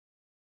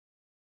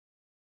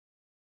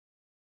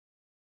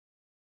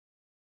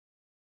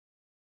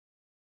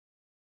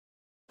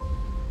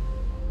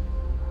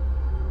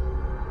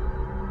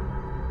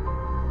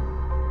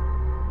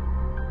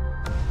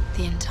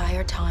The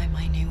entire time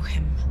I knew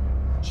him,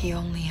 he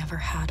only ever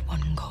had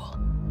one goal.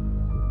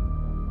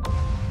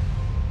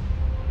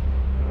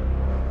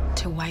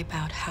 To wipe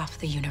out half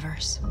the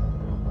universe.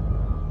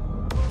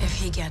 If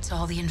he gets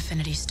all the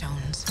Infinity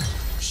Stones,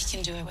 he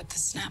can do it with the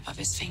snap of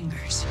his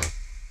fingers.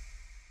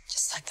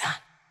 Just like that.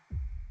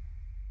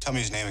 Tell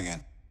me his name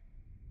again.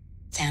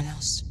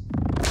 Thanos.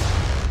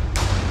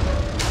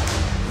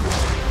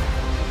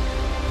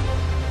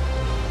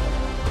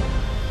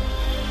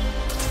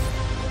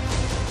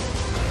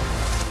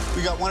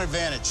 We got one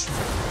advantage.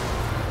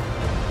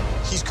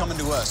 He's coming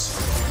to us.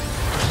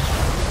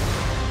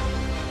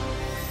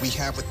 We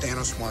have what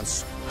Thanos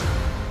wants,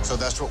 so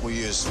that's what we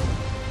use.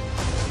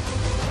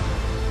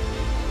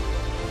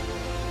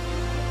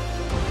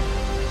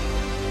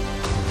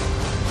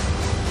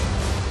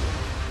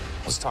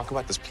 Let's talk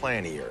about this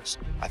plan of yours.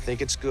 I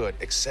think it's good,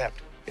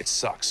 except it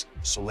sucks.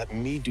 So let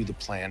me do the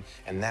plan,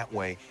 and that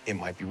way it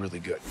might be really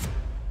good.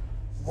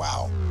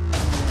 Wow.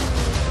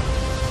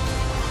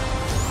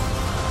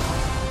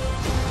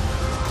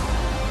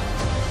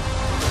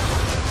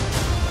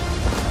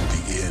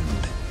 The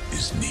end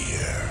is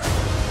near.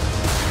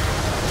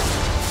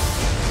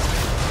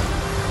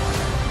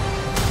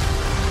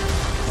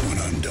 When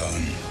I'm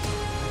done,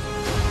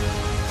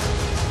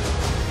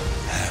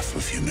 half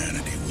of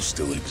humanity will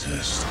still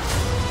exist.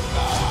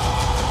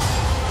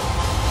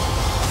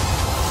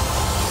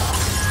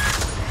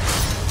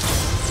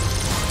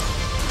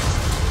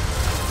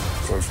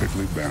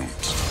 Perfectly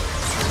balanced.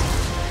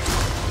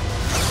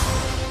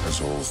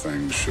 As all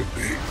things should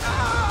be.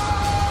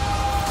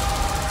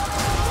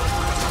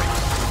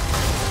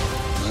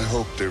 I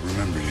hope they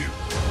remember you.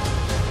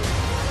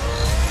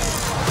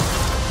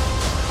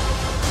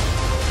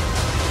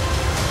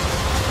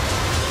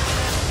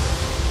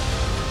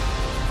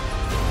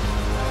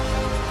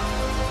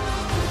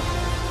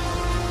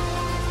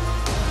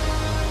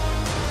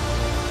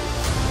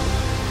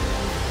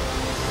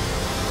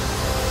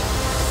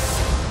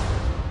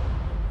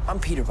 I'm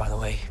Peter, by the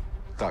way.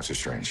 Doctor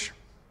Strange.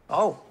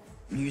 Oh,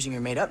 you're using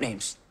your made-up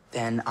names.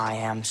 Then I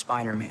am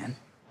Spider-Man.